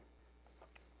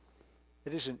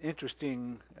It is an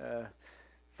interesting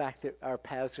fact that our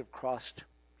paths have crossed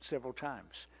several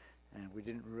times, and we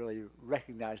didn't really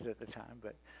recognize it at the time,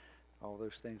 but all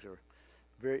those things are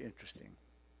very interesting.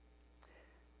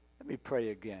 Let me pray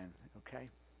again, okay?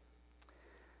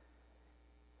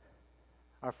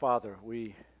 Our Father,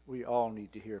 we all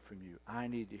need to hear from you. I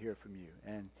need to hear from you.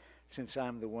 And since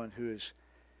I'm the one who is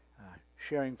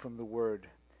sharing from the Word,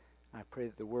 I pray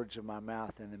that the words of my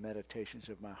mouth and the meditations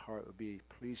of my heart will be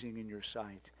pleasing in your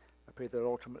sight. I pray that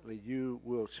ultimately you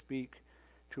will speak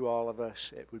to all of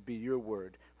us. It would be your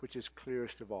word, which is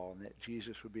clearest of all, and that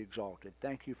Jesus would be exalted.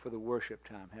 Thank you for the worship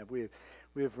time.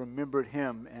 We have remembered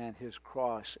him and his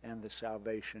cross and the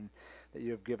salvation that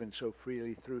you have given so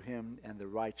freely through him and the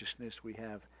righteousness we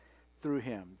have through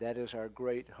him. That is our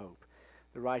great hope,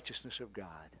 the righteousness of God,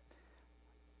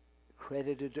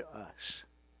 credited to us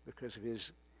because of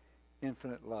his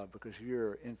infinite love, because of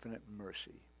your infinite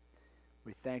mercy.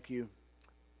 We thank you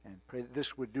and pray that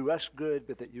this would do us good,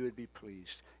 but that you would be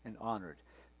pleased and honored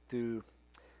through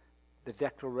the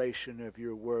declaration of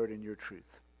your word and your truth.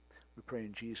 We pray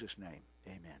in Jesus' name.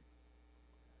 Amen.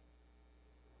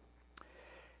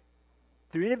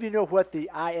 Do any of you know what the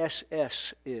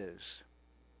ISS is?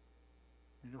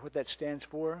 You know what that stands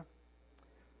for?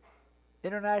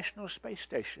 International Space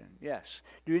Station, yes.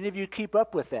 Do any of you keep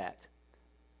up with that?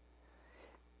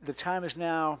 The time is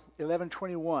now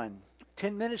 11:21.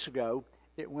 10 minutes ago,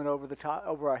 it went over the top,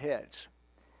 over our heads.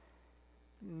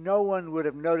 No one would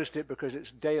have noticed it because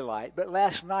it's daylight. But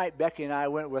last night, Becky and I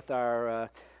went with our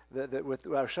with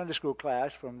our Sunday school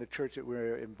class from the church that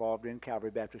we're involved in,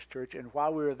 Calvary Baptist Church. And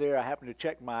while we were there, I happened to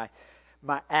check my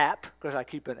app, because I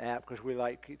keep an app because we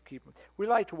like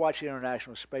to watch the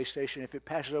International Space Station. If it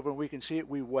passes over and we can see it,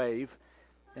 we wave.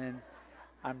 And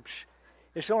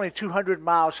it's only 200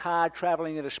 miles high,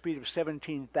 traveling at a speed of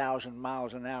 17,000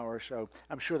 miles an hour, so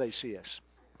I'm sure they see us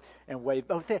and wave.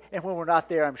 And when we're not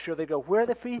there, I'm sure they go, "Where are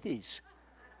the Feethies?"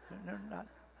 No, not.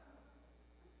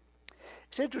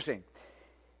 It's interesting.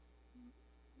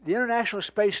 The International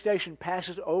Space Station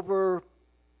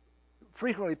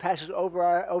frequently passes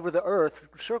over the Earth,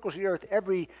 circles the Earth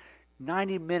every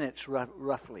 90 minutes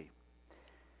roughly.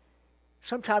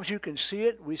 Sometimes you can see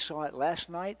it. We saw it last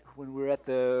night when we were at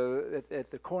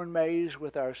the corn maze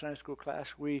with our Sunday school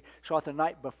class. We saw it the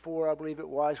night before, I believe it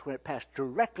was, when it passed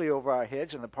directly over our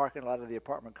heads in the parking lot of the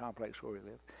apartment complex where we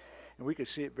live. And we could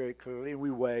see it very clearly, and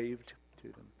we waved to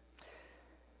them.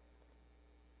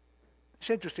 It's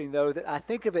interesting, though, that I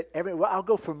think of it I'll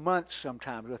go for months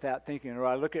sometimes without thinking, or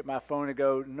I look at my phone and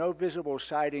go, no visible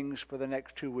sightings for the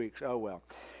next 2 weeks. Oh, well.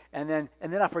 And then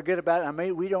I forget about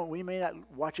it. We may not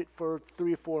watch it for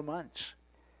 3 or 4 months.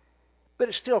 But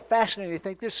it's still fascinating to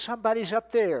think there's somebody's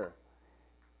up there.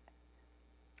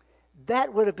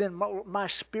 That would have been my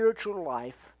spiritual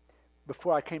life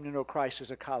before I came to know Christ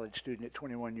as a college student at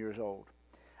 21 years old.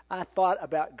 I thought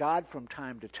about God from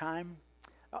time to time,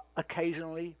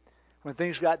 occasionally, when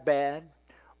things got bad,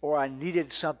 or I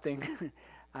needed something.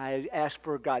 I asked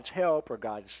for God's help or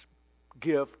God's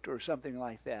gift or something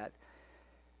like that.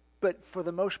 But for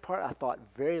the most part, I thought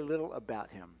very little about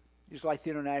him. He's like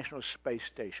the International Space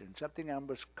Station, something I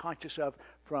was conscious of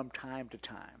from time to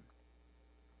time.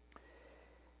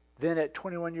 Then at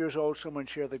 21 years old, someone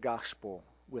shared the gospel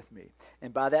with me.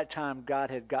 And by that time, God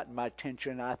had gotten my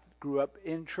attention. I grew up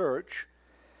in church,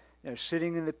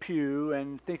 sitting in the pew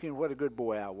and thinking what a good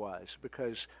boy I was,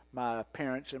 because my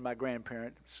parents and my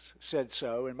grandparents said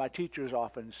so, and my teachers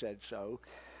often said so.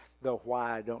 Though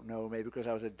why, I don't know, maybe because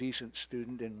I was a decent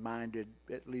student and minded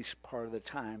at least part of the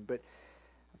time. But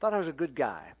I thought I was a good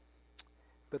guy.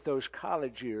 But those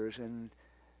college years and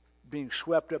being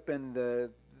swept up in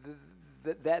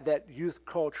that youth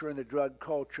culture and the drug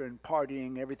culture and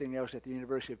partying, everything else at the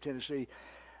University of Tennessee,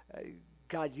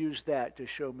 God used that to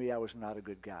show me I was not a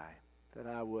good guy, that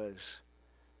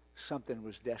something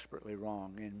was desperately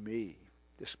wrong in me,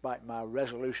 despite my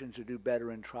resolutions to do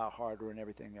better and try harder and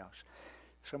everything else.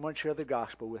 Someone shared the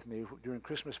gospel with me during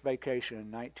Christmas vacation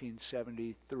in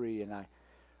 1973, and I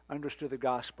understood the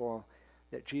gospel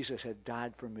that Jesus had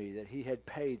died for me, that he had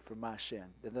paid for my sin,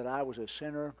 that I was a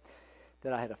sinner,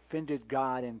 that I had offended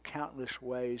God in countless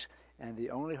ways, and the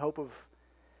only hope of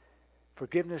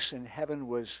forgiveness in heaven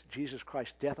was Jesus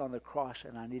Christ's death on the cross,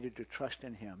 and I needed to trust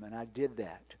in him, and I did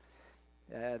that.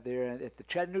 There at the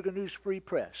Chattanooga News Free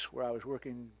Press, where I was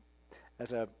working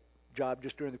as a job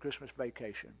just during the Christmas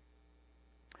vacation.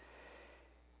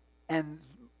 And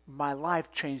my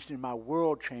life changed, and my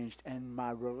world changed, and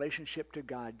my relationship to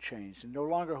God changed. And no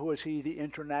longer was he the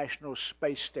International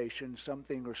Space Station,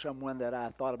 something or someone that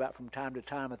I thought about from time to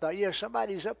time. I thought, yeah,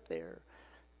 somebody's up there.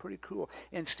 Pretty cool.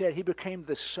 Instead, he became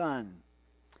the Son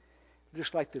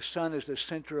just like the sun is the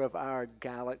center of our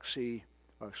galaxy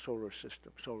or solar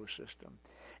system.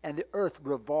 And the earth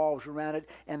revolves around it,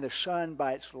 and the sun,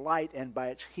 by its light and by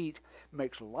its heat,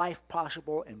 makes life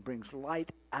possible and brings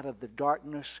light out of the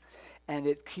darkness, and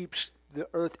it keeps the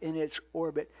earth in its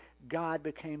orbit. God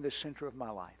became the center of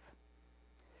my life.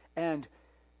 And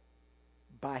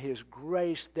by His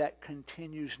grace, that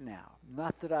continues now.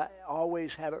 Not that I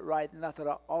always have it right, not that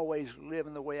I always live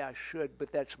in the way I should,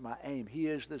 but that's my aim. He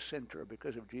is the center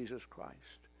because of Jesus Christ.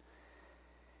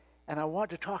 And I want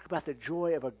to talk about the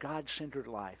joy of a God-centered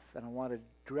life. And I want to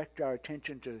direct our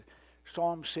attention to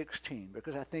Psalm 16,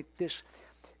 because I think this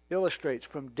illustrates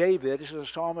from David. This is a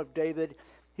psalm of David.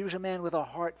 He was a man with a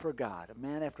heart for God, a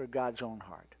man after God's own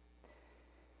heart.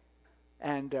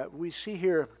 And we see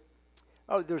here,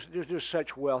 there's just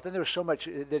such wealth, and there's so much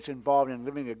that's involved in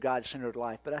living a God-centered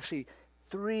life. But I see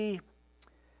four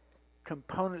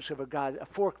components of a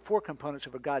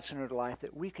God-centered life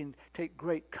that we can take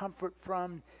great comfort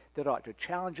from, that ought to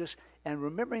challenge us. And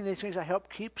remembering these things, I help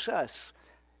keeps us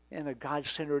in a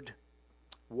God-centered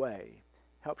way.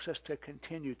 Helps us to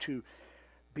continue to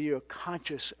be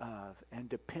conscious of and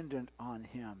dependent on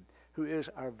Him, who is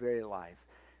our very life.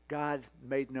 God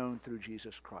made known through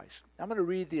Jesus Christ. I'm going to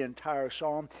read the entire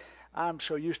psalm. I'm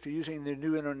so used to using the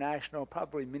New International.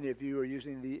 Probably many of you are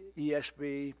using the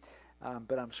ESV,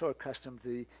 but I'm so accustomed to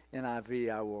the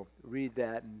NIV. I will read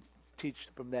that and teach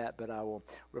from that, but I will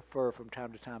refer from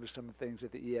time to time to some of the things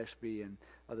that the ESV and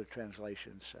other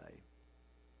translations say.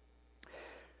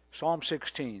 Psalm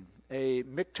 16, a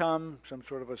miktam, some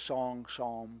sort of a song,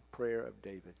 psalm, prayer of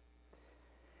David.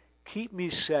 Keep me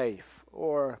safe,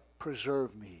 or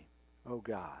preserve me, O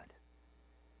God,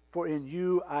 for in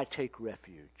you I take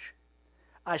refuge.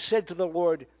 I said to the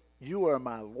Lord, you are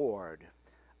my Lord.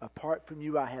 Apart from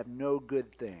you I have no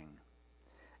good thing.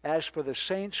 As for the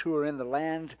saints who are in the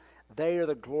land, they are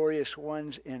the glorious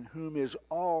ones in whom is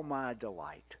all my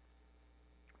delight.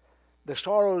 The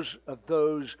sorrows of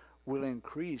those will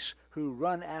increase who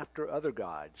run after other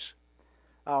gods.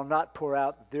 I'll not pour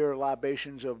out their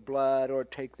libations of blood or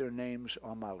take their names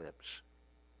on my lips.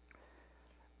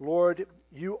 Lord,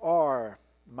 you are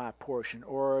my portion,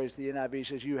 or as the NIV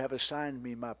says, you have assigned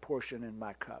me my portion and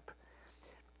my cup.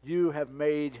 You have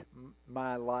made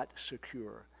my lot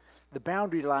secure. The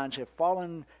boundary lines have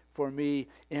fallen for me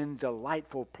in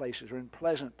delightful places, or in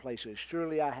pleasant places.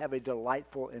 Surely I have a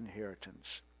delightful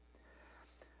inheritance.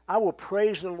 I will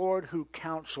praise the Lord who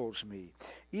counsels me.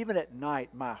 Even at night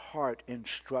my heart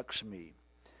instructs me.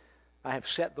 I have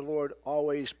set the Lord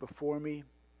always before me.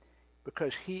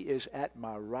 Because He is at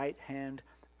my right hand,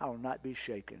 I will not be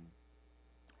shaken.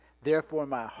 Therefore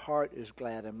my heart is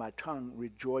glad and my tongue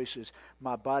rejoices.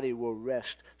 My body will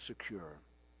rest secure.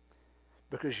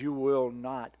 Because you will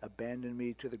not abandon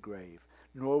me to the grave,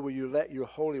 nor will you let your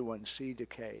Holy One see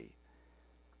decay.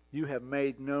 You have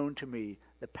made known to me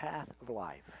the path of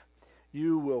life.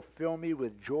 You will fill me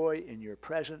with joy in your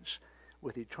presence,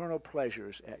 with eternal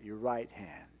pleasures at your right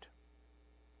hand.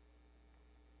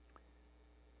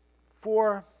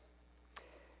 Four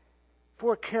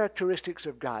characteristics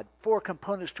of God, four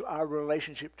components to our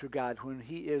relationship to God when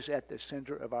He is at the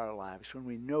center of our lives, when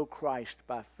we know Christ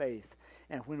by faith,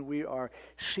 and when we are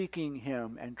seeking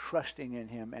Him and trusting in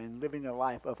Him and living a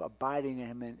life of abiding in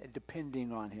Him and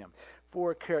depending on Him.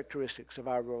 Four characteristics of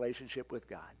our relationship with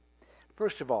God.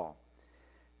 First of all,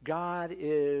 God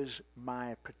is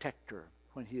my protector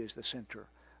when He is the center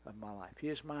of my life. He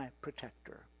is my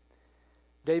protector.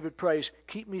 David prays,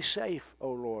 keep me safe,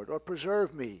 O Lord, or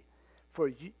preserve me,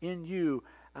 for in you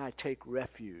I take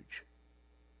refuge.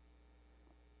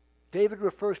 David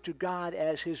refers to God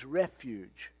as his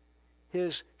refuge,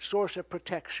 his source of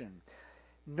protection.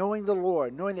 Knowing the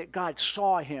Lord, knowing that God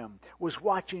saw him, was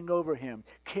watching over him,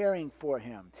 caring for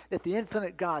him, that the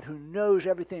infinite God who knows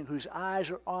everything, whose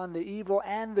eyes are on the evil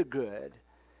and the good,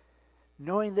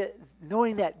 knowing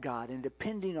that God and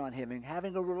depending on Him and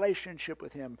having a relationship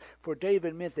with Him, for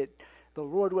David meant that the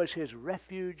Lord was his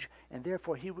refuge, and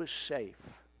therefore he was safe,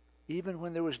 even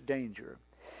when there was danger.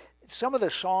 Some of the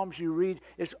Psalms you read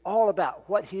is all about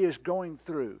what he is going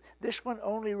through. This one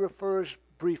only refers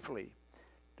briefly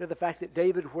to the fact that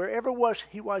David, wherever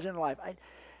he was in life,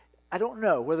 I don't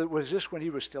know whether it was this when he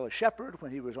was still a shepherd,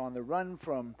 when he was on the run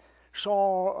from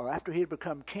Saul, or after he had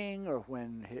become king, or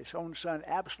when his own son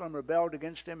Absalom rebelled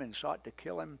against him and sought to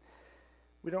kill him.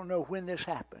 We don't know when this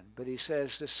happened, but he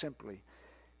says this simply,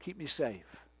 keep me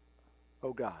safe,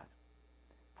 O God,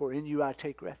 for in you I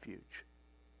take refuge.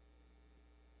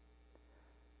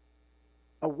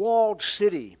 A walled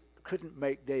city couldn't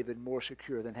make David more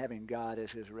secure than having God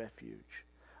as his refuge.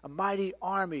 A mighty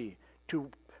army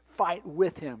to fight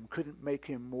with him couldn't make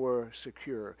him more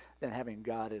secure than having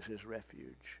God as his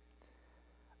refuge.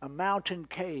 A mountain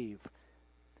cave,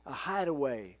 a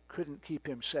hideaway couldn't keep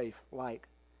him safe like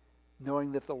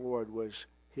knowing that the Lord was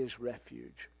his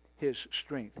refuge, his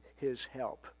strength, his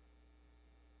help.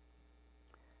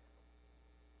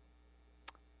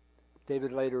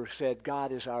 David later said,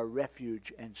 God is our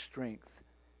refuge and strength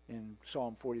in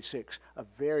Psalm 46, a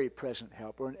very present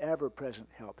help or an ever-present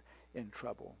help in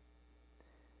trouble.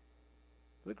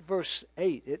 Look at verse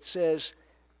 8. It says,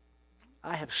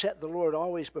 I have set the Lord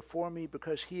always before me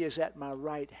because he is at my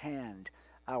right hand.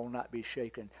 I will not be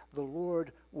shaken. The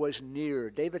Lord was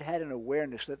near. David had an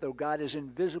awareness that though God is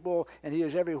invisible and he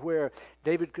is everywhere,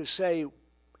 David could say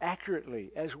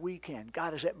accurately as we can,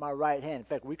 God is at my right hand. In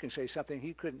fact, we can say something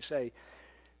he couldn't say.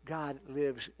 God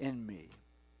lives in me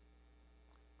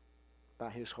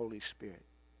by his Holy Spirit.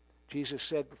 Jesus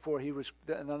said before he was,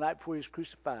 the night before he was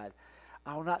crucified,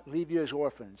 I will not leave you as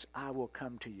orphans. I will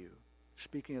come to you.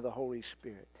 Speaking of the Holy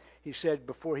Spirit. He said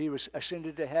before he was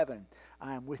ascended to heaven,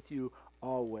 I am with you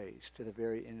always to the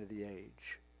very end of the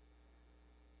age.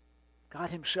 God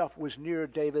himself was near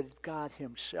David. God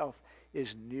himself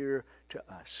is near to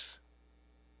us.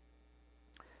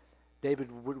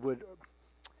 David would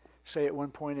say at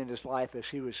one point in his life as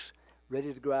he was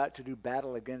ready to go out to do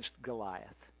battle against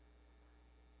Goliath,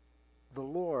 the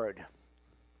Lord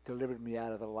delivered me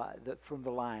out of from the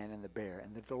lion and the bear,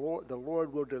 and the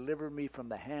Lord will deliver me from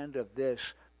the hand of this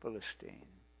Philistine.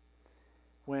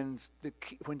 When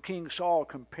King Saul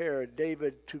compared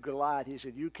David to Goliath, he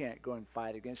said, you can't go and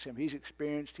fight against him. He's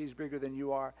experienced. He's bigger than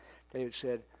you are. David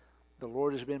said, the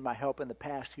Lord has been my help in the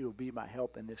past. He will be my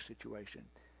help in this situation.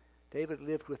 David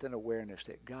lived with an awareness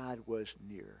that God was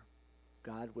near.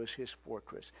 God was his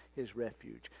fortress, his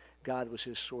refuge. God was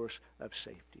his source of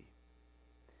safety.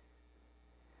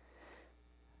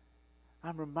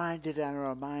 I'm reminded, and I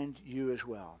remind you as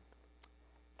well,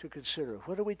 to consider,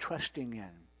 what are we trusting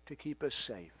in to keep us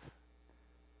safe?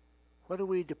 What are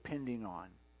we depending on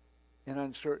in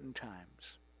uncertain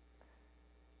times?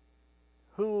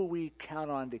 Who will we count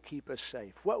on to keep us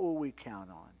safe? What will we count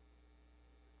on?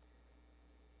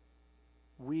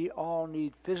 We all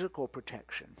need physical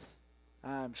protection.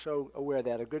 I'm so aware of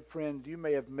that. A good friend, you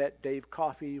may have met Dave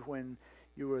Coffey when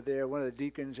you were there, one of the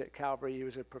deacons at Calvary. He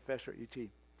was a professor at UT.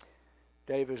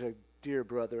 Dave is a dear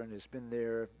brother and has been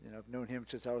there. I've known him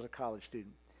since I was a college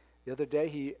student. The other day,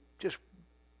 he just,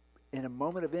 in a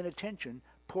moment of inattention,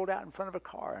 pulled out in front of a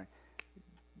car.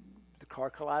 The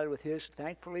car collided with his.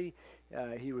 Thankfully,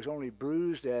 he was only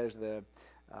bruised as the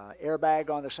airbag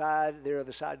on the side there of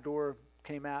the side door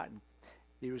came out, and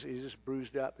he was just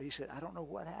bruised up. He said, I don't know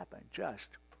what happened.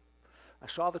 I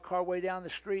saw the car way down the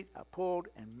street. I pulled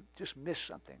and just missed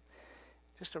something.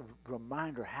 Just a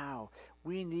reminder how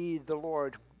we need the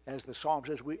Lord, as the psalm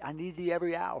says, I need thee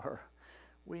every hour.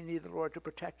 We need the Lord to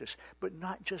protect us, but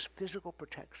not just physical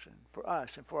protection for us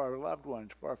and for our loved ones,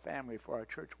 for our family, for our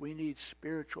church. We need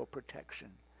spiritual protection.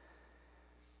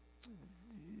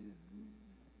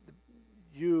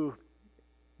 You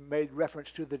made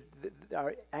reference to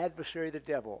our adversary, the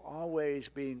devil, always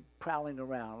being prowling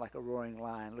around like a roaring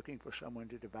lion, looking for someone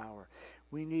to devour.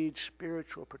 We need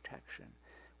spiritual protection.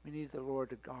 We need the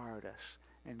Lord to guard us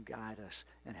and guide us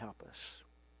and help us.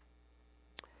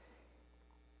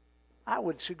 I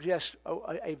would suggest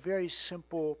a very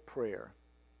simple prayer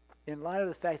in light of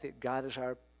the fact that God is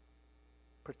our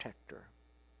protector.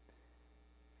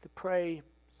 To pray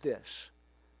this,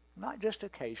 not just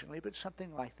occasionally, but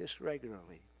something like this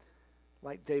regularly.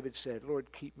 Like David said,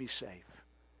 Lord, keep me safe.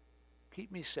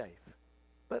 Keep me safe.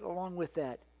 But along with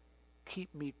that,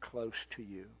 keep me close to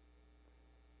you.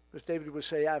 Because David would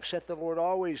say, I've set the Lord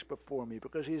always before me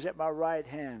because he's at my right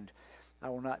hand. I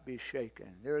will not be shaken.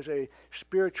 There is a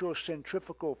spiritual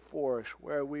centrifugal force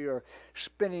where we are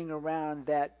spinning around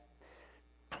that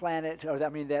planet,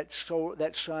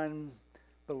 that sun,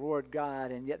 the Lord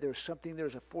God, and yet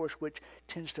there's a force which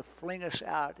tends to fling us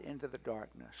out into the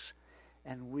darkness.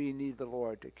 And we need the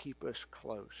Lord to keep us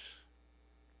close.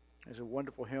 There's a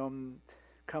wonderful hymn,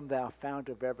 Come Thou Fount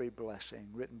of Every Blessing,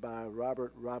 written by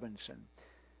Robert Robinson.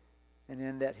 And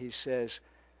in that he says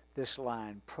this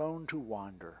line, prone to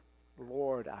wander,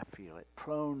 Lord, I feel it,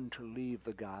 prone to leave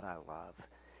the God I love.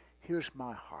 Here's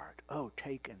my heart. Oh,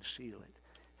 take and seal it.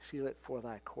 Seal it for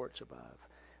thy courts above.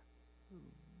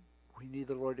 We need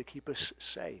the Lord to keep us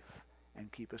safe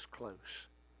and keep us close.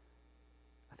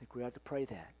 I think we ought to pray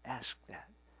that, ask that.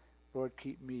 Lord,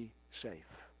 keep me safe.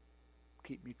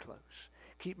 Keep me close.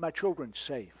 Keep my children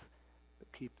safe,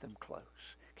 but keep them close.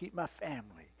 Keep my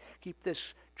family. Keep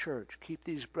this church. Keep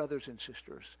these brothers and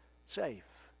sisters safe,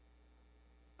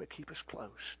 but keep us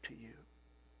close to you.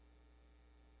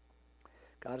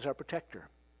 God is our protector.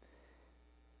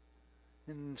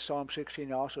 In Psalm 16,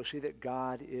 you also see that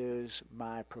God is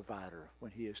my provider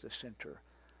when he is the center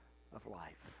of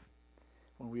life,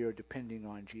 when we are depending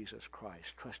on Jesus Christ,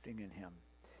 trusting in him.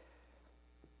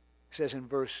 It says in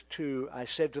verse 2, I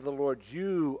said to the Lord,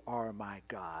 you are my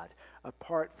God.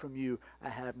 Apart from you, I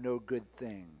have no good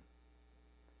thing.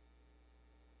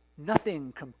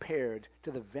 Nothing compared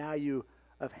to the value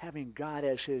of having God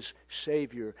as his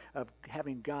Savior, of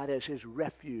having God as his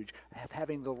refuge, of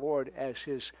having the Lord as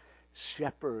his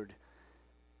shepherd.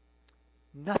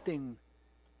 Nothing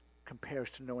compares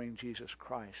to knowing Jesus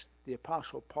Christ. The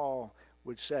Apostle Paul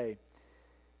would say,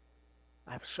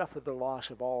 I have suffered the loss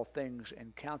of all things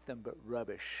and count them but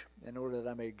rubbish, in order that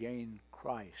I may gain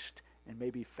Christ and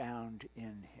may be found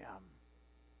in him.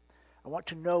 I want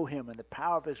to know him and the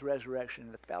power of his resurrection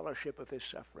and the fellowship of his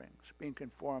sufferings, being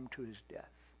conformed to his death,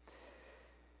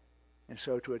 and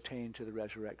so to attain to the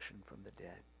resurrection from the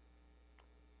dead.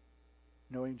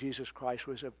 Knowing Jesus Christ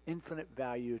was of infinite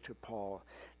value to Paul.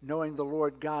 Knowing the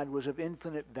Lord God was of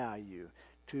infinite value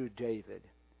to David.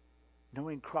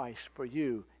 Knowing Christ for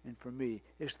you and for me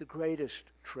is the greatest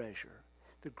treasure,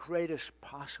 the greatest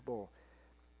possible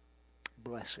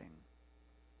blessing.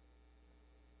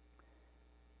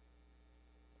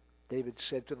 David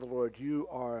said to the Lord, you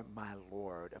are my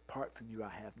Lord. Apart from you, I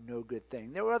have no good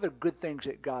thing. There were other good things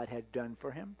that God had done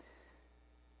for him.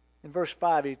 In verse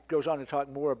 5, he goes on to talk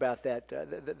more about that,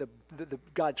 the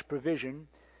God's provision.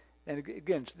 And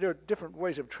again, there are different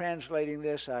ways of translating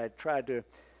this. I tried to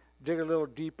dig a little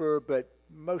deeper, but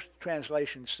most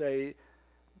translations say,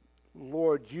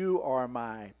 Lord, you are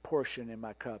my portion in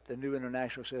my cup. The New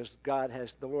International says, the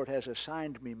Lord has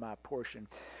assigned me my portion.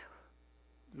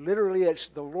 Literally, it's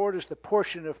the Lord is the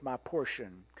portion of my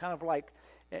portion. Kind of like,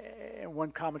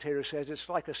 one commentator says, it's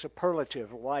like a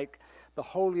superlative, like the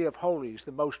Holy of Holies,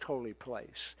 the most holy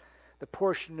place. The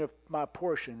portion of my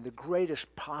portion, the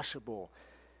greatest possible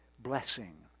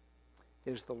blessing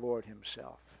is the Lord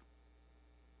himself.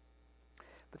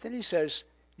 But then he says,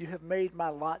 you have made my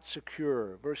lot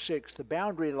secure. Verse 6, the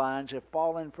boundary lines have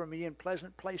fallen for me in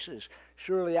pleasant places.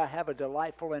 Surely I have a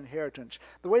delightful inheritance.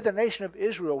 The way the nation of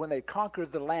Israel, when they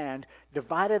conquered the land,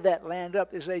 divided that land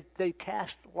up is they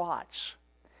cast lots.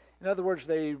 In other words,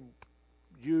 they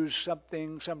used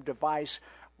some device,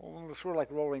 sort of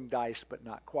like rolling dice, but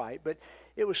not quite. But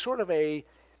it was sort of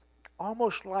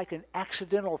almost like an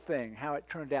accidental thing, how it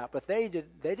turned out. But they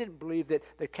didn't believe that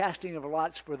the casting of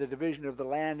lots for the division of the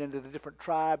land into the different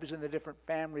tribes and the different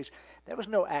families, that was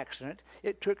no accident.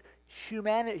 It took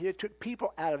humanity, it took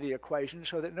people out of the equation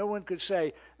so that no one could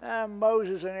say,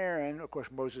 Moses and Aaron. Of course,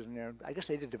 Moses and Aaron, I guess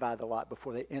they did divide the lot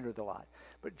before they entered the lot.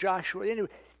 But Joshua, anyway,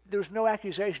 there was no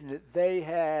accusation that they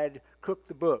had cooked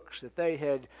the books, that they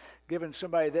had given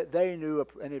somebody that they knew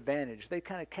an advantage. They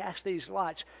kind of cast these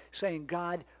lots saying,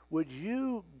 God, would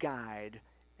you guide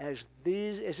as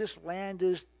this land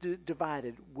is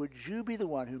divided? Would you be the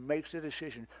one who makes the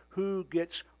decision who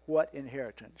gets what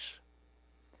inheritance?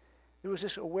 There was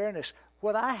this awareness.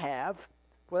 What I've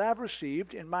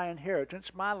received in my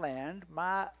inheritance, my land,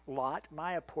 my lot,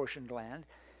 my apportioned land,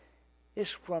 is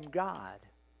from God.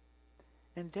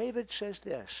 And David says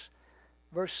this,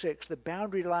 verse 6, the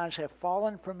boundary lines have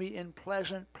fallen for me in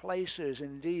pleasant places.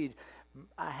 Indeed,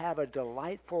 I have a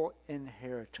delightful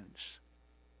inheritance.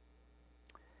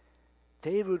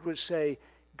 David would say,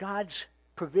 God's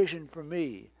provision for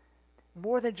me,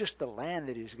 more than just the land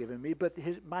that he's given me, but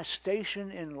my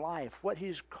station in life, what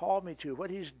he's called me to, what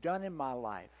he's done in my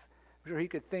life. I'm sure he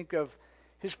could think of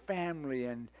his family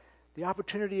and the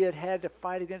opportunity he had had to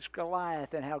fight against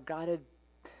Goliath and how God had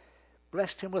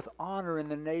blessed him with honor in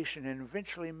the nation and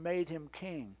eventually made him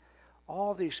king.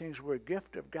 All these things were a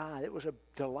gift of God. It was a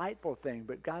delightful thing,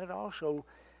 but God had also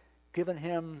given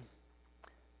him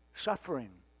suffering.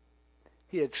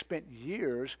 He had spent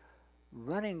years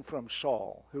running from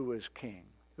Saul, who was king,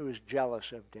 who was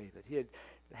jealous of David. He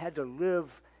had to live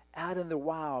out in the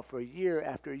wild for year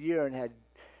after year and had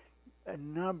a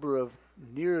number of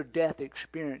near-death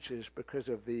experiences because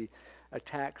of the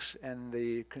attacks and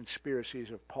the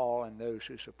conspiracies of Saul and those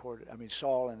who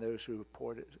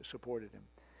supported him.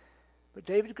 But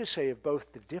David could say of both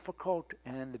the difficult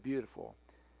and the beautiful,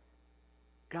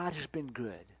 God has been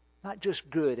good. Not just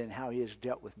good in how he has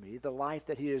dealt with me, the life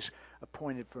that he has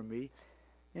appointed for me.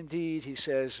 Indeed, he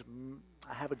says,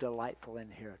 I have a delightful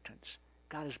inheritance.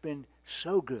 God has been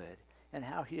so good in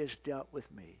how he has dealt with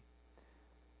me.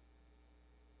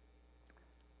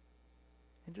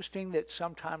 Interesting that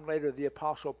sometime later the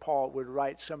Apostle Paul would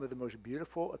write some of the most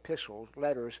beautiful epistles,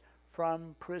 letters,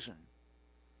 from prison.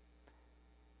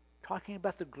 talking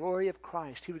about the glory of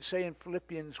Christ, he would say in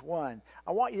Philippians 1,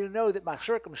 I want you to know that my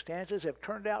circumstances have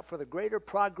turned out for the greater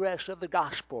progress of the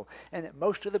gospel, and that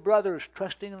most of the brothers,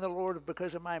 trusting in the Lord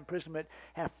because of my imprisonment,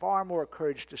 have far more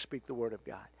courage to speak the word of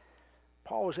God.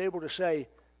 Paul was able to say,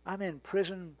 I'm in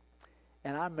prison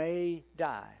and I may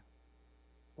die,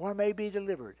 or I may be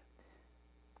delivered.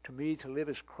 To me, to live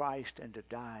is Christ, and to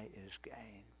die is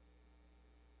gain.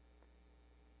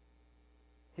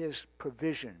 His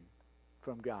provision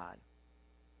from God,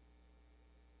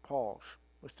 Paul's,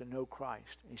 was to know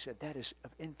Christ. He said, that is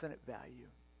of infinite value.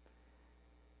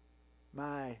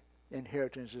 My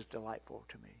inheritance is delightful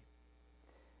to me.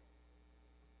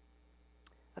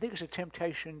 I think it's a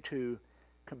temptation to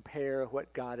compare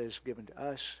what God has given to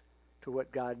us to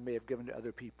what God may have given to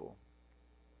other people.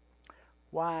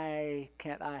 Why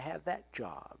can't I have that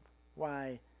job?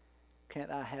 Why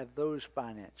can't I have those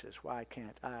finances? Why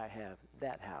can't I have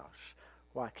that house?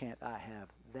 Why can't I have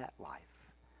that life?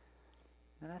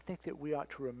 And I think that we ought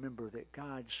to remember that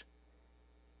God's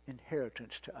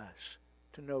inheritance to us,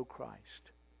 to know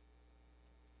Christ,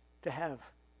 to have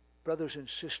brothers and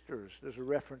sisters. There's a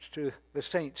reference to the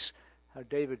saints, how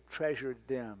David treasured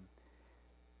them.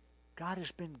 God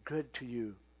has been good to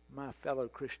you, my fellow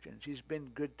Christians. He's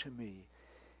been good to me.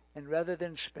 And rather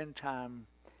than spend time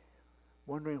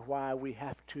wondering why we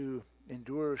have to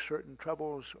endure certain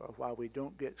troubles or why we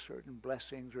don't get certain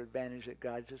blessings or advantage that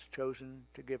God has chosen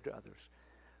to give to others,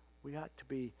 we ought to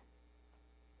be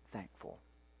thankful.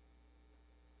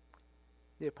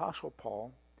 The Apostle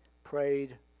Paul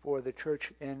prayed for the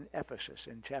church in Ephesus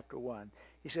in chapter 1.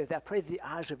 He said, I pray that the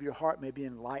eyes of your heart may be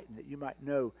enlightened, that you might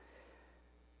know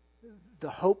the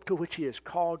hope to which he has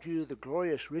called you, the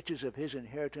glorious riches of his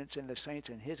inheritance in the saints,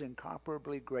 and his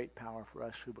incomparably great power for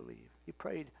us who believe. He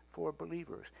prayed for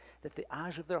believers, that the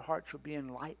eyes of their hearts would be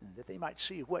enlightened, that they might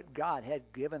see what God had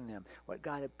given them, what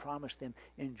God had promised them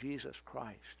in Jesus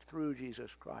Christ, through Jesus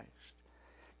Christ,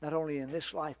 not only in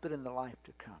this life, but in the life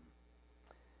to come.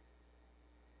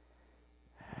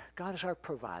 God is our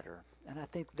provider, and I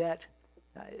think that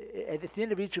at the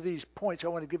end of each of these points, I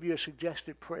want to give you a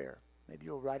suggested prayer. Maybe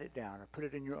you'll write it down or put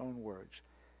it in your own words.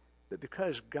 But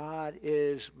because God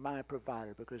is my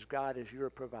provider, because God is your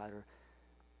provider,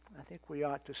 I think we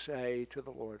ought to say to the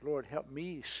Lord, Lord, help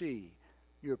me see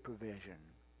your provision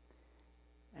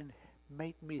and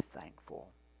make me thankful.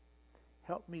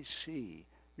 Help me see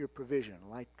your provision,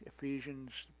 like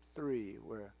Ephesians 3,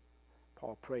 where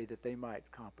Paul prayed that they might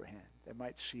comprehend, they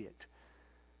might see it.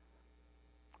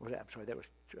 That was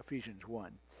Ephesians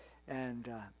 1. And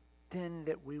then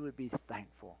that we would be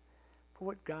thankful for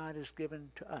what God has given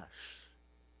to us,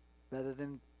 rather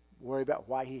than worry about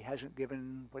why he hasn't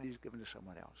given what he's given to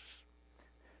someone else.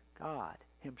 God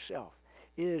himself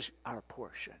is our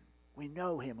portion. We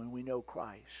know him when we know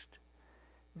Christ.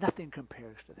 Nothing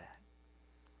compares to that.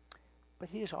 But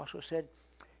he has also said,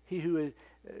 he who is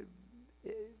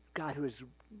God who has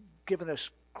given us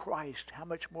Christ, how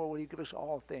much more will he give us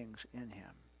all things in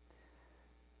him?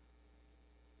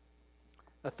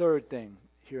 A third thing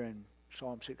here in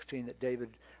Psalm 16 that David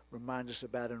reminds us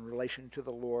about in relation to the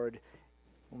Lord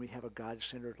when we have a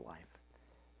God-centered life.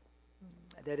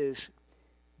 That is,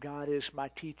 God is my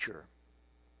teacher.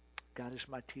 God is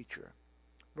my teacher.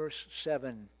 Verse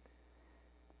 7,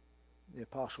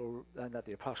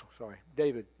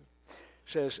 David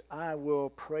says, I will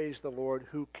praise the Lord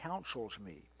who counsels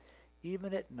me.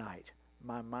 Even at night,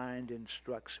 my mind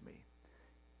instructs me.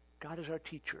 God is our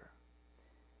teacher.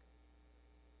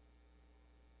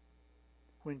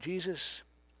 When Jesus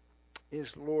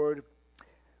is Lord,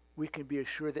 we can be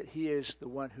assured that he is the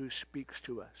one who speaks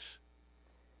to us,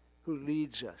 who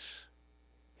leads us.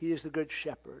 He is the good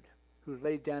shepherd who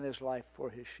laid down his life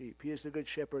for his sheep. He is the good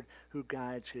shepherd who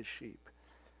guides his sheep.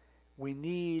 We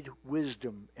need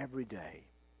wisdom every day.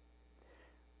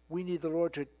 We need the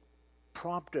Lord to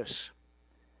prompt us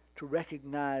to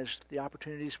recognize the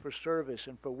opportunities for service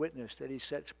and for witness that he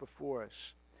sets before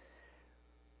us.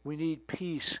 We need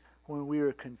peace when we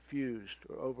are confused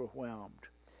or overwhelmed.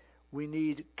 We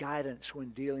need guidance when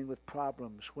dealing with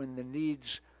problems, when the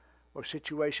needs or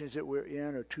situations that we're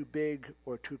in are too big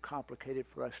or too complicated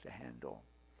for us to handle.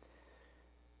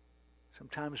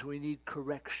 Sometimes we need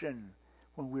correction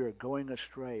when we are going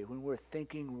astray, when we're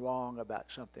thinking wrong about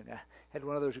something. I had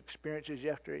one of those experiences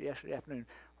yesterday afternoon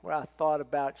where I thought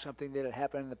about something that had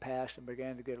happened in the past and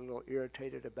began to get a little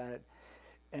irritated about it.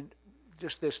 And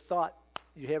just this thought,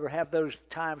 you ever have those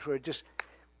times where just,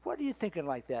 what are you thinking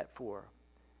like that for?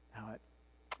 I went,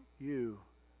 you,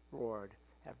 Lord,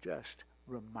 have just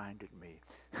reminded me.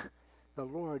 The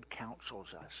Lord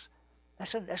counsels us.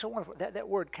 That's a wonderful, that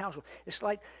word counsel. It's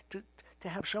like to to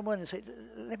have someone and say,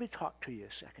 let me talk to you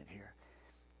a second here.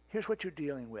 Here's what you're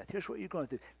dealing with. Here's what you're going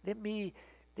through. Let me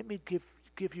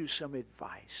give you some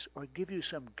advice or give you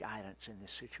some guidance in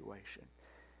this situation.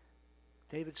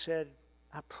 David said,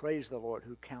 I praise the Lord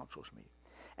who counsels me.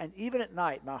 And even at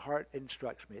night, my heart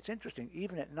instructs me. It's interesting,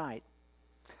 even at night.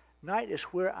 Night is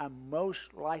where I'm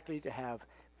most likely to have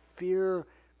fear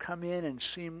come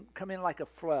in like a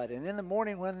flood. And in the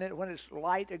morning when it's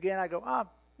light again, I go,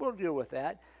 we'll deal with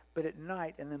that. But at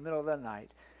night, in the middle of the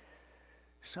night,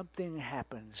 something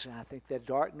happens. And I think that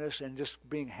darkness and just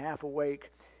being half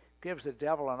awake gives the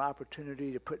devil an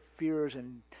opportunity to put fears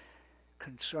and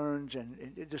concerns, and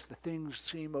just the things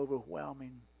seem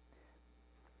overwhelming.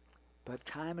 But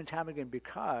time and time again,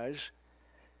 because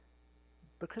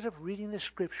of reading the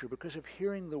Scripture, because of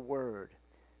hearing the Word,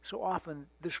 so often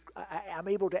I'm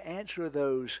able to answer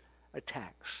those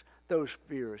attacks, those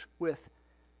fears, with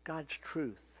God's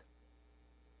truth.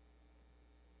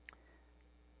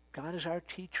 God is our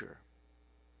teacher.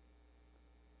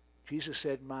 Jesus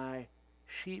said, my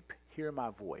sheep hear my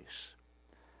voice,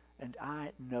 and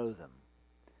I know them.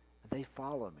 They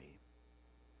follow me.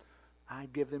 I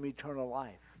give them eternal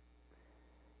life.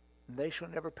 And they shall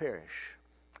never perish,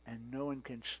 and no one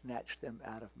can snatch them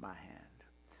out of my hand.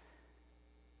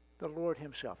 The Lord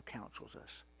himself counsels us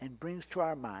and brings to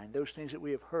our mind those things that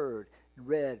we have heard and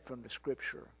read from the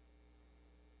Scripture.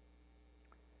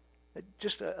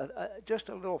 Just a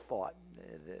little thought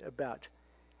about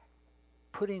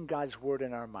putting God's Word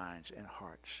in our minds and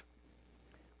hearts.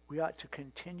 We ought to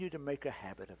continue to make a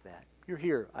habit of that. You're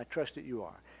here, I trust that you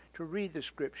are, to read the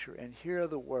Scripture and hear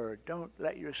the Word. Don't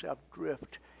let yourself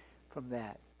drift from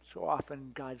that. So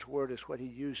often God's Word is what he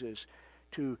uses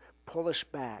to pull us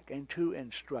back and to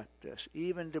instruct us,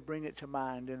 even to bring it to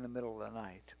mind in the middle of the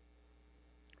night.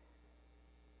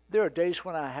 There are days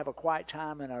when I have a quiet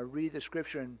time and I read the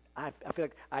Scripture and I feel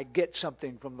like I get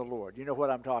something from the Lord. You know what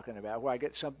I'm talking about, where I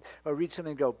get some, or read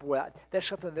something and go, boy, that's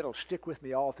something that'll stick with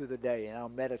me all through the day, and I'll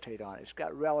meditate on it. It's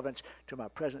got relevance to my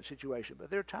present situation. But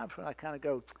there are times when I kind of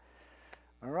go,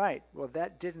 all right, well,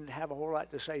 that didn't have a whole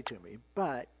lot to say to me.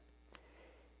 But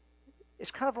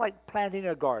it's kind of like planting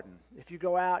a garden. If you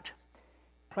go out,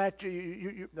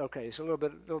 okay, it's a little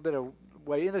bit of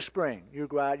way in the spring. You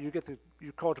go out, you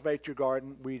cultivate your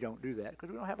garden. We don't do that because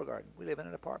we don't have a garden. We live in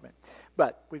an apartment,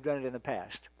 but we've done it in the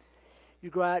past. You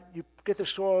go out, you get the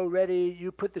soil ready,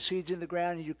 you put the seeds in the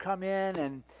ground, and you come in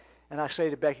and I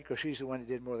say to Becky, because she's the one that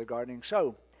did more of the gardening.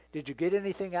 So, did you get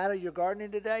anything out of your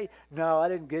gardening today? No, I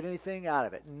didn't get anything out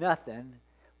of it. Nothing.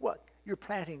 What? You're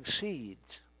planting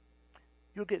seeds.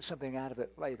 You'll get something out of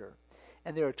it later.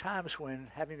 And there are times when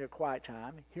having a quiet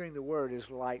time, hearing the Word is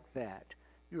like that.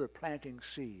 You are planting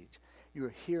seeds. You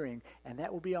are hearing, and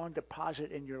that will be on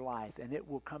deposit in your life, and it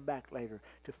will come back later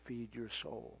to feed your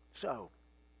soul. So,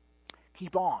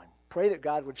 keep on. Pray that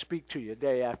God would speak to you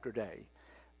day after day.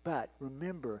 But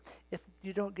remember, if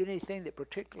you don't get anything that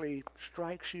particularly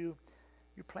strikes you,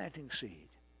 you're planting seed.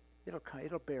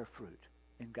 It'll bear fruit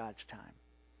in God's time.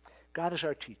 God is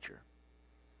our teacher.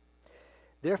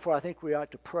 Therefore, I think we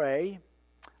ought to pray,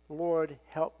 Lord,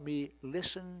 help me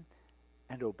listen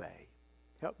and obey.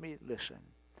 Help me listen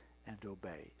and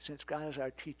obey. Since God is our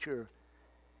teacher,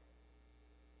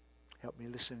 help me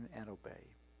listen and obey.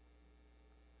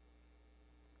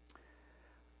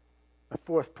 A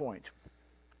fourth point.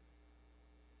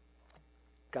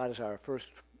 God is our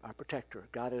protector.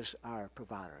 God is our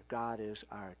provider. God is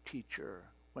our teacher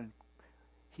when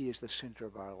he is the center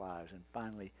of our lives. And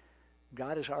finally,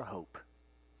 God is our hope.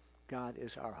 God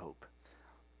is our hope.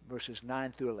 Verses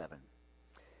 9 through 11.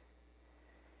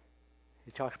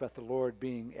 He talks about the Lord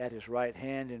being at his right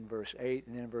hand in verse 8,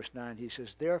 and then in verse 9 he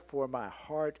says, therefore my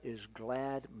heart is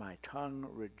glad, my tongue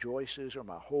rejoices, or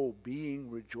my whole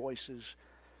being rejoices.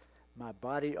 My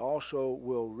body also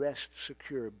will rest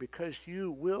secure, because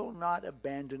you will not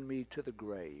abandon me to the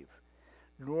grave,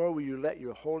 nor will you let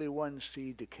your Holy One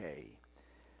see decay.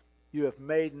 You have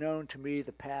made known to me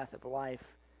the path of life.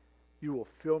 You will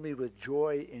fill me with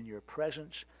joy in your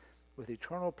presence, with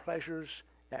eternal pleasures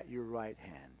at your right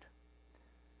hand.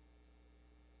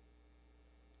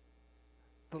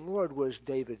 The Lord was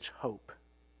David's hope.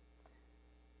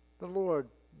 The Lord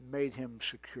made him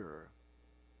secure.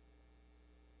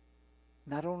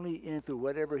 Not only in through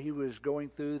whatever he was going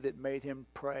through that made him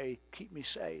pray, keep me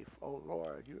safe, oh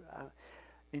Lord,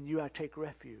 in you I take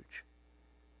refuge.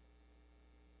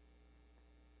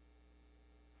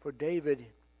 For David,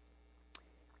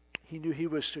 he knew he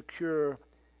was secure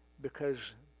because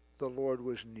the Lord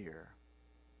was near.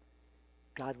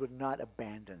 God would not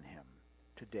abandon him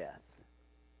to death.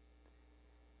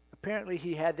 Apparently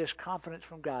he had this confidence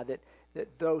from God that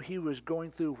though he was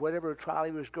going through whatever trial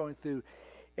he was going through,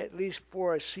 at least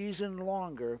for a season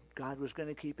longer, God was going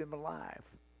to keep him alive.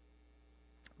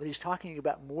 But he's talking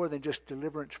about more than just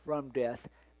deliverance from death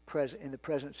in the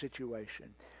present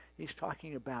situation. He's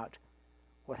talking about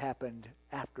what happened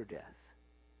after death.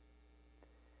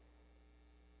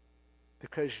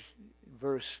 Because,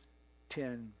 verse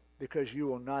 10, because you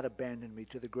will not abandon me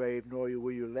to the grave, nor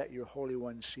will you let your Holy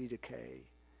One see decay.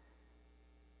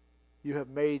 You have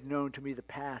made known to me the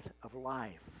path of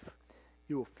life.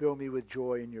 You will fill me with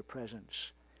joy in your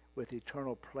presence, with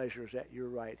eternal pleasures at your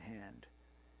right hand.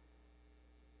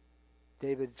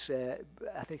 David said,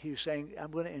 I think he was saying, I'm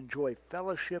going to enjoy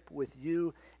fellowship with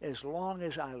you as long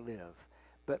as I live,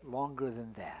 but longer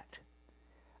than that.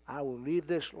 I will leave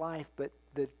this life, but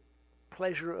the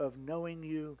pleasure of knowing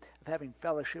you, of having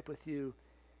fellowship with you,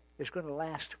 is going to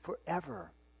last forever,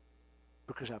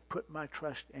 because I've put my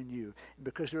trust in you, and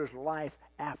because there's life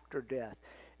after death.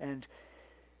 And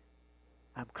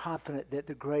I'm confident that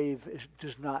the grave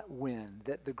does not win,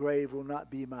 that the grave will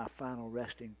not be my final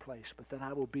resting place, but that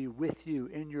I will be with you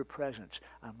in your presence.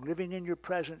 I'm living in your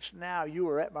presence now. You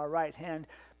are at my right hand,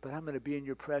 but I'm going to be in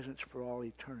your presence for all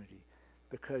eternity,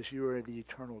 because you are the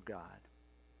eternal God.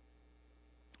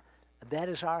 That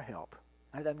is our help.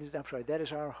 That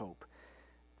is our hope.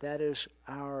 That is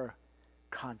our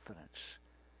confidence.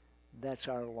 That's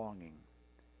our longing.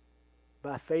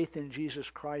 By faith in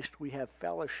Jesus Christ, we have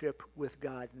fellowship with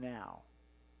God now.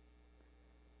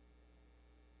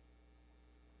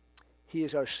 He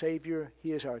is our Savior.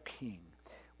 He is our King.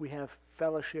 We have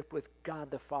fellowship with God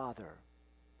the Father.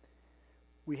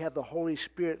 We have the Holy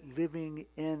Spirit living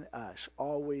in us,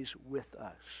 always with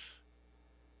us.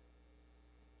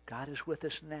 God is with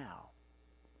us now.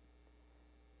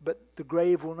 But the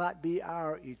grave will not be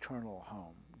our eternal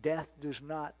home. Death does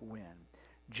not win.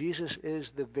 Jesus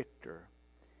is the victor.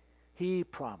 He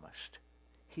promised.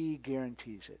 He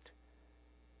guarantees it.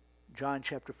 John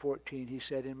chapter 14, he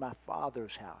said, in my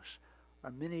Father's house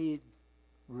are many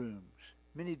rooms,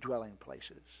 many dwelling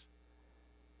places.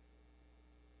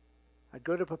 I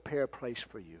go to prepare a place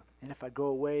for you. And if I go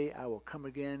away, I will come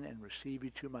again and receive you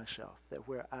to myself, that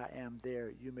where I am,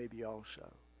 there you may be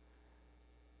also.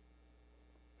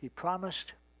 He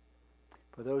promised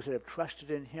for those that have trusted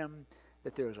in him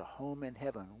that there is a home in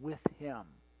heaven with him.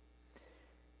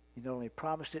 He not only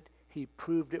promised it, he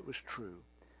proved it was true,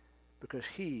 because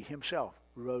he himself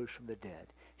rose from the dead.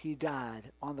 He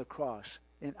died on the cross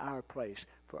in our place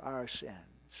for our sins.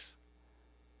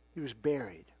 He was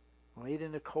buried, laid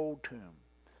in a cold tomb,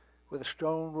 with a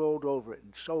stone rolled over it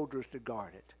and soldiers to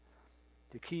guard it,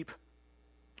 to keep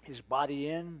his body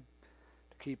in,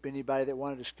 to keep anybody that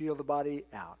wanted to steal the body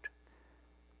out.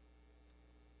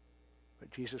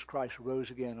 But Jesus Christ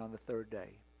rose again on the third day.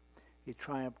 He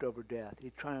triumphed over death.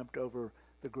 He triumphed over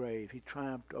the grave. He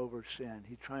triumphed over sin.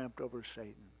 He triumphed over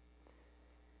Satan.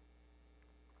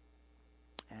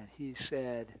 And he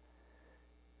said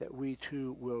that we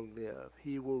too will live.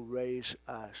 He will raise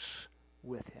us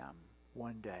with him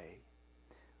one day.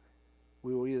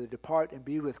 We will either depart and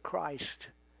be with Christ,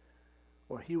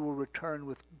 or he will return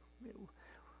with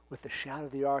the shout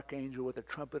of the archangel, with the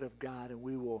trumpet of God, and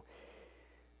we will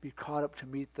be caught up to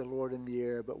meet the Lord in the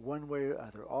air. But one way or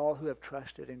other, all who have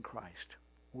trusted in Christ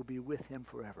will be with him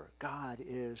forever. God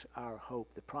is our hope.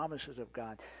 The promises of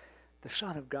God. The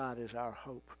Son of God is our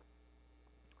hope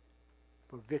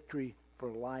for victory, for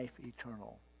life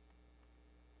eternal.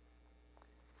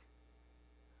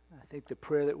 I think the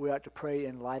prayer that we ought to pray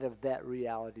in light of that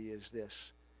reality is this: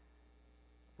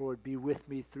 Lord, be with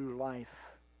me through life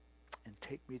and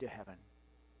take me to heaven,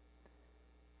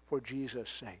 for Jesus'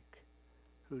 sake,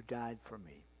 who died for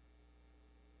me.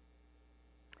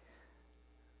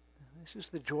 This is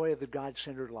the joy of the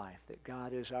God-centered life, that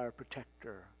God is our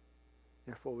protector.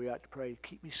 Therefore we ought to pray,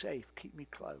 keep me safe, keep me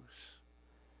close.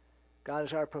 God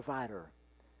is our provider.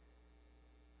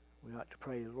 We ought to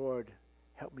pray, Lord,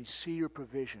 help me see your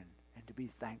provision and to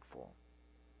be thankful.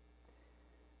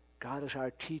 God is our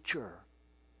teacher.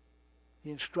 He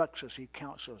instructs us, he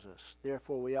counsels us.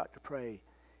 Therefore we ought to pray,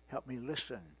 help me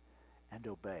listen and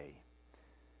obey.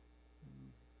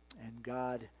 And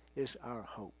God is our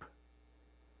hope.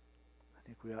 I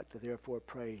think we ought to therefore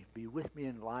pray, be with me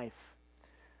in life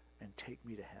and take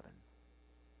me to heaven.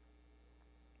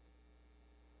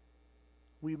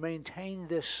 We maintain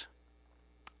this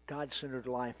God-centered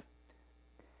life.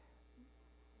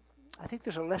 I think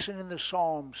there's a lesson in the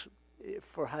Psalms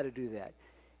for how to do that.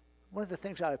 One of the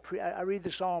things I read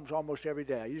the Psalms almost every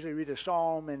day. I usually read a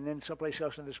Psalm and then someplace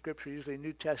else in the Scripture, usually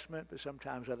New Testament, but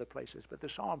sometimes other places. But the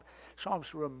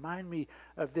Psalms remind me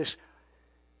of this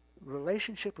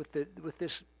relationship with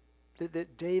this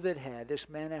that David had, this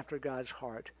man after God's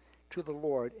heart, to the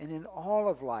Lord, and in all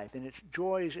of life, in its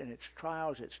joys, in its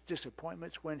trials, its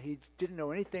disappointments, when he didn't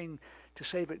know anything to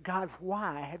say, but God,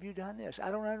 why have you done this?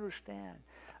 I don't understand.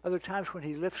 Other times when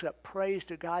he lifts up praise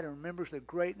to God and remembers the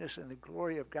greatness and the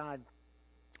glory of God.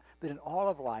 But in all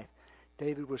of life,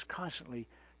 David was constantly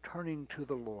turning to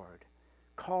the Lord,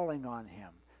 calling on him,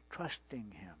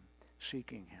 trusting him,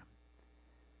 seeking him.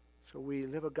 So we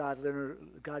live a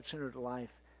God-centered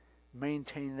life,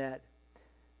 maintain that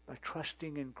by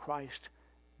trusting in Christ,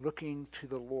 looking to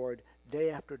the Lord day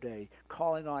after day,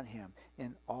 calling on him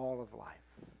in all of life.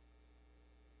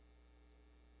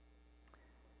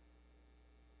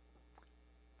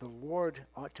 The Lord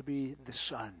ought to be the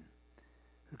sun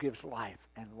who gives life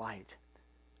and light.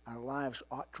 Our lives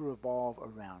ought to revolve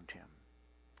around him.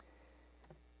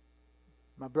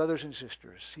 My brothers and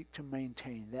sisters, seek to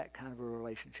maintain that kind of a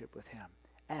relationship with him.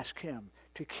 Ask him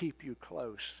to keep you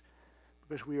close,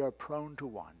 because we are prone to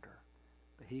wander.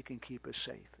 But he can keep us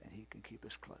safe, and he can keep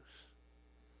us close.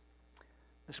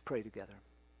 Let's pray together.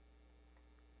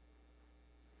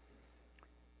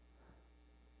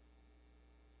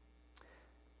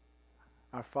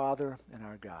 Our Father and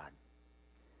our God,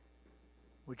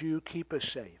 would you keep us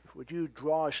safe? Would you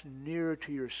draw us nearer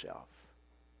to yourself?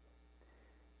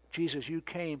 Jesus, you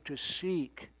came to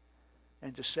seek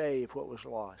and to save what was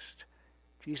lost.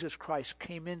 Jesus Christ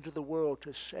came into the world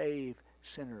to save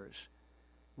sinners.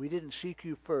 We didn't seek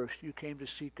you first. You came to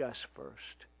seek us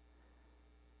first.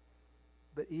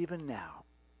 But even now,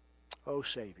 O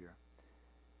Savior,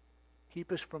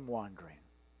 keep us from wandering.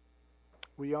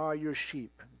 We are your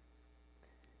sheep.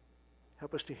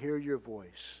 Help us to hear your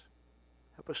voice.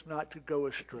 Help us not to go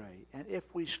astray. And if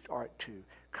we start to,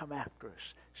 come after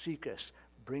us, seek us,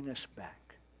 bring us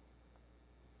back.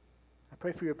 I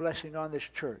pray for your blessing on this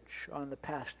church, on the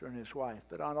pastor and his wife,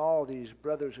 but on all these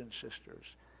brothers and sisters.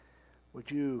 Would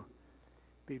you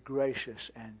be gracious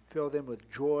and fill them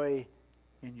with joy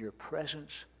in your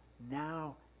presence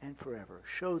now and forever.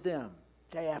 Show them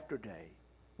day after day,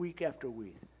 week after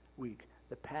week,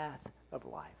 the path of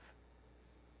life.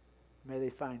 May they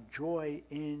find joy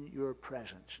in your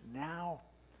presence now,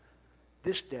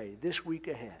 this day, this week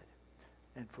ahead,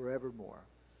 and forevermore.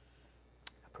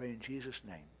 I pray in Jesus'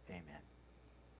 name, amen.